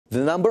The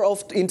number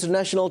of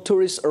international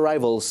tourist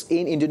arrivals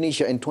in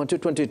Indonesia in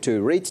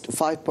 2022 reached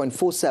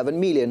 5.47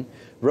 million,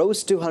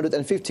 rose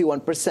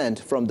 251%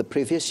 from the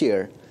previous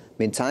year.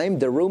 Meantime,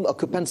 the room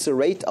occupancy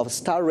rate of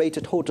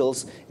star-rated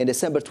hotels in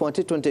December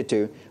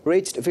 2022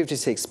 reached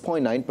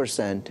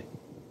 56.9%.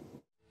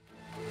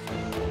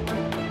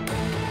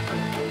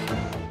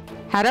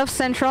 Head of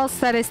Central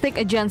Statistic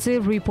Agency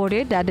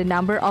reported that the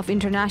number of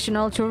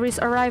international tourist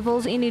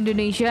arrivals in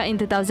Indonesia in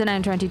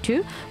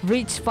 2022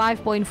 reached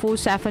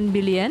 5.47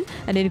 billion,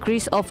 an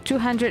increase of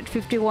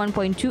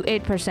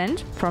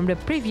 251.28% from the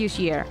previous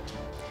year.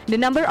 The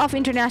number of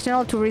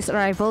international tourist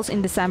arrivals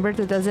in December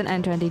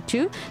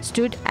 2022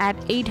 stood at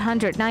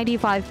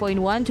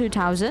 895.12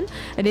 thousand,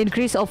 an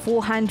increase of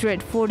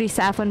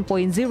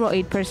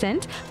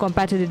 447.08%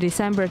 compared to the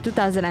December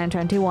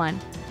 2021.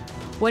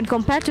 When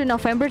compared to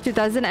November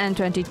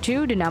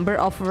 2022, the number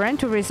of foreign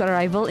tourist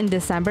arrival in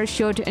December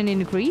showed an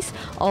increase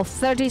of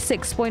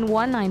 36.19%.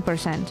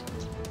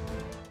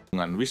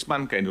 Kunjungan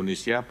Wisman ke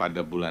Indonesia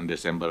pada bulan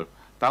Desember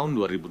tahun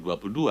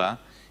 2022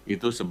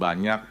 itu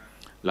sebanyak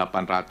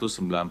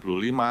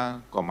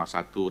 895,1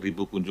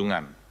 ribu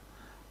kunjungan.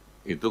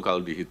 Itu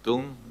kalau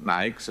dihitung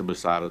naik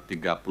sebesar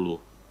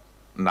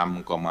 36,19%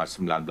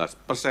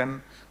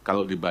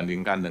 kalau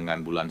dibandingkan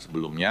dengan bulan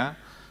sebelumnya.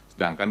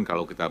 Sedangkan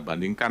kalau kita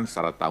bandingkan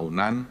secara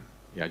tahunan,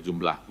 ya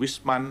jumlah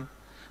Wisman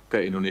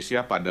ke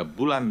Indonesia pada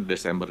bulan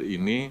Desember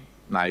ini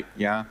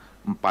naiknya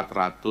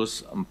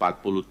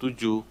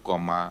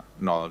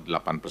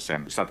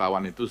 447,08%.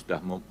 Wisatawan itu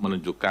sudah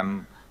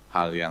menunjukkan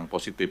hal yang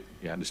positif,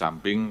 ya di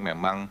samping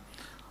memang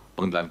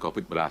pengendalian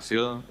COVID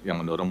berhasil yang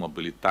mendorong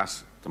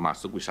mobilitas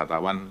termasuk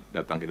wisatawan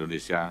datang ke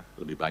Indonesia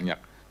lebih banyak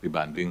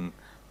dibanding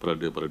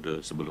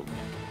periode-periode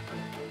sebelumnya.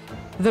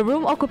 The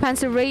room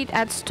occupancy rate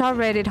at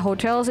star-rated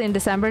hotels in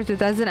December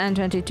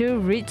 2022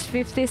 reached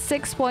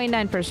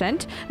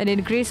 56.9%, an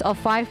increase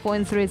of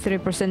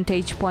 5.33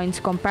 percentage points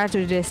compared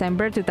to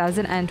December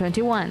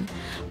 2021.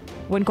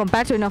 When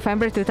compared to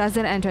November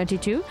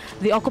 2022,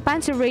 the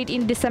occupancy rate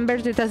in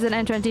December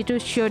 2022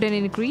 showed an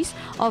increase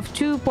of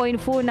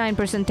 2.49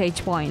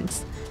 percentage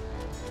points.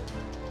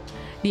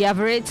 The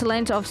average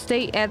length of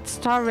stay at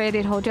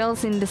star-rated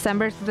hotels in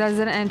December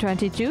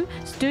 2022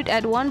 stood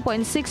at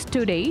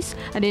 1.62 days,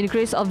 an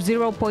increase of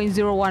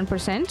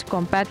 0.01%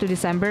 compared to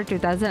December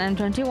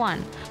 2021.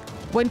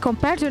 When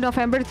compared to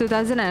November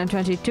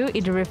 2022,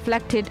 it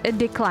reflected a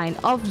decline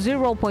of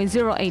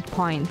 0.08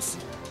 points.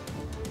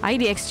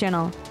 IDX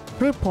Channel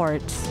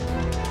reports.